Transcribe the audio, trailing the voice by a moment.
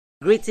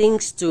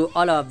Greetings to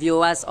all our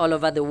viewers all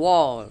over the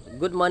world.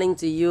 Good morning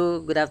to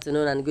you, good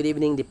afternoon, and good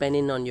evening,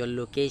 depending on your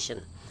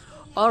location.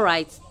 All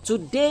right,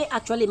 today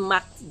actually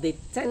marked the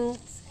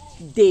 10th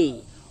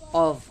day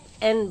of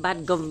End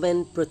Bad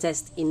Government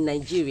protest in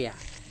Nigeria.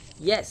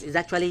 Yes, it's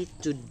actually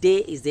today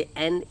is the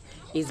end.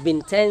 It's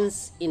been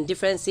tense in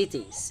different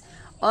cities.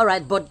 All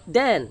right, but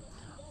then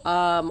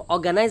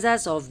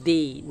organizers of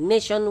the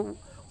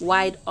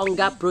nationwide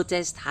hunger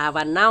protest have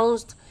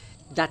announced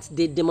that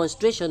the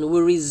demonstration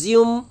will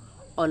resume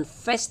on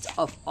 1st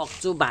of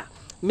October,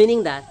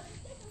 meaning that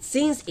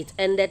since it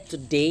ended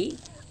today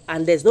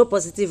and there's no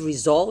positive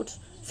result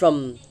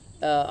from,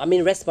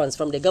 response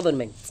from the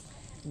government,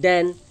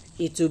 then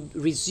it will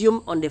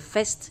resume on the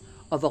 1st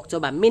of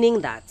October,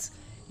 meaning that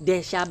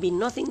there shall be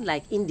nothing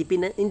like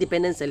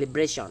independent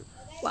celebration.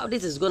 Wow,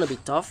 this is going to be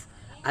tough.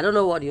 I don't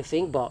know what you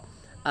think, but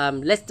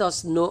let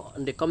us know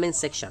in the comment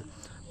section.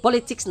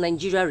 Politics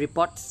Nigeria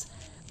reports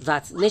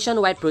that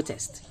nationwide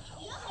protests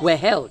were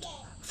held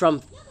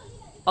from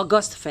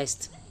August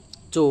 1st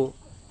to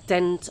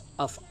 10th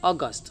of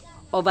August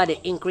over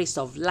the increase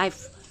of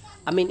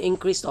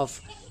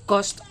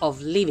cost of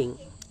living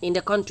in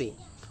the country.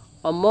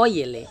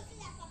 Omoyele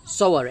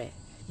Sowore,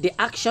 the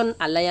Action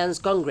Alliance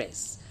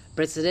Congress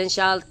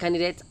presidential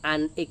candidate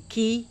and a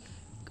key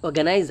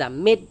organizer,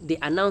 made the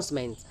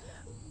announcement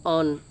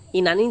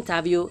in an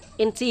interview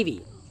in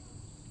TV.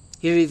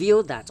 He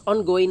revealed that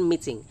ongoing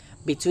meeting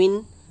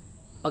between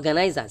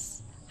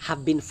organizers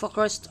have been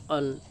focused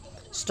on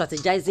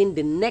strategizing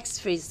the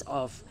next phase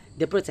of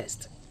the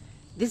protest.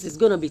 This is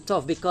going to be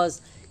tough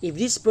because if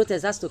this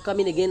protest has to come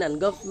in again and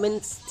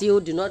government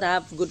still do not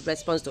have good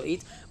response to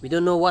it, we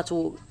don't know what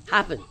will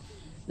happen.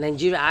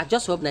 I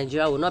just hope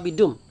Nigeria will not be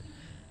doomed.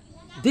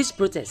 This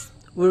protest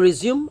will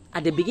resume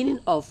at the beginning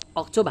of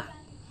October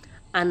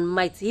and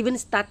might even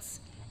start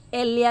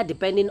earlier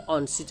depending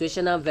on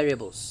situational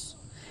variables.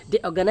 The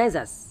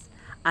organizers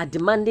are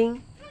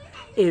demanding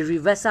a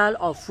reversal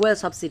of fuel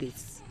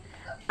subsidies,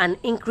 an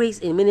increase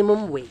in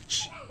minimum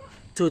wage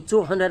to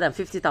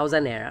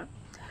 250,000 naira,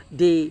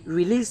 the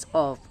release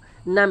of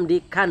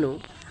Nnamdi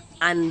Kanu,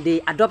 and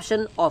the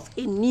adoption of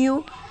a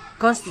new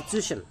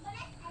constitution.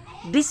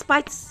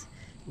 Despite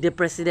the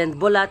President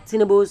Bola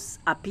Tinubu's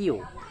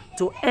appeal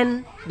to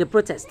end the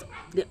protest,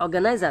 the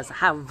organizers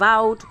have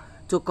vowed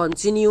to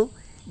continue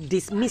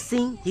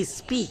dismissing his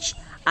speech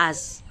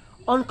as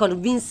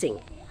unconvincing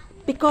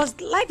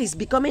because life is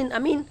becoming,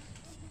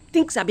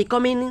 things are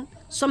becoming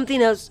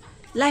something else.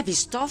 Life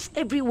is tough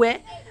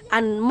everywhere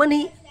and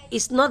money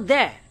is not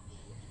there.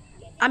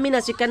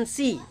 As you can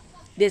see,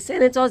 the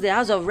senators, the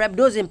House of Rep,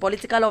 those in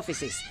political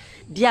offices,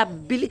 they are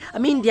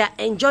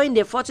enjoying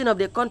the fortune of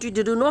the country.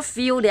 They do not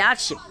feel the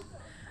hardship.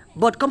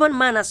 But common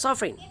man are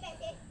suffering.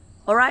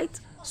 All right?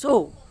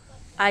 So,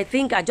 I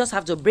think I just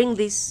have to bring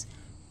this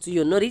to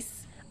your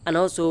notice and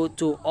also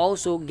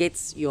to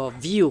get your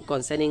view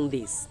concerning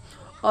this.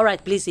 All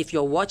right, please, if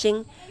you're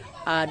watching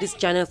this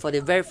channel for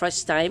the very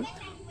first time,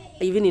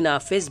 even in our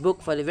Facebook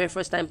for the very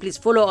first time, please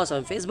follow us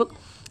on Facebook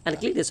and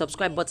click the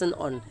subscribe button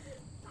on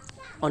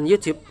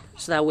YouTube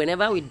so that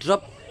whenever we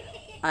drop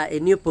a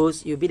new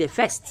post, you'll be the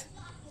first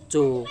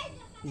to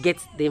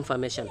get the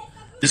information.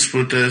 This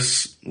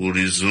protest will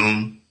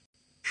resume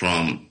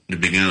from the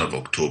beginning of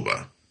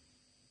October,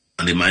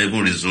 and it might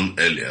even resume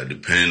earlier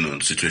depending on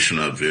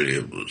situational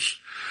variables.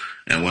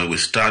 And when we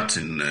start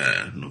in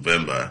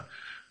November,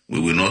 we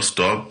will not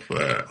stop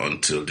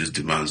until these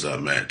demands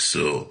are met.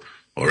 So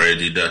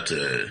already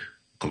that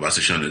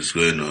conversation is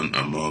going on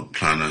among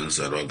planners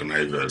and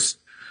organizers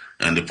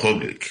and the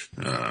public,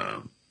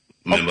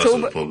 members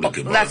of the public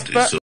about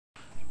this.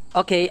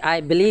 Okay,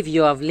 I believe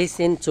you have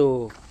listened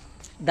to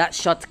that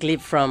short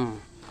clip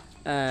from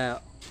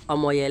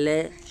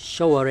Omoyele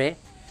Sowore.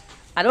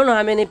 I don't know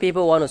how many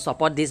people want to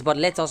support this, but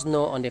let us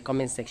know on the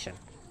comment section.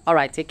 All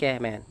right, take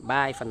care, man.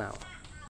 Bye for now.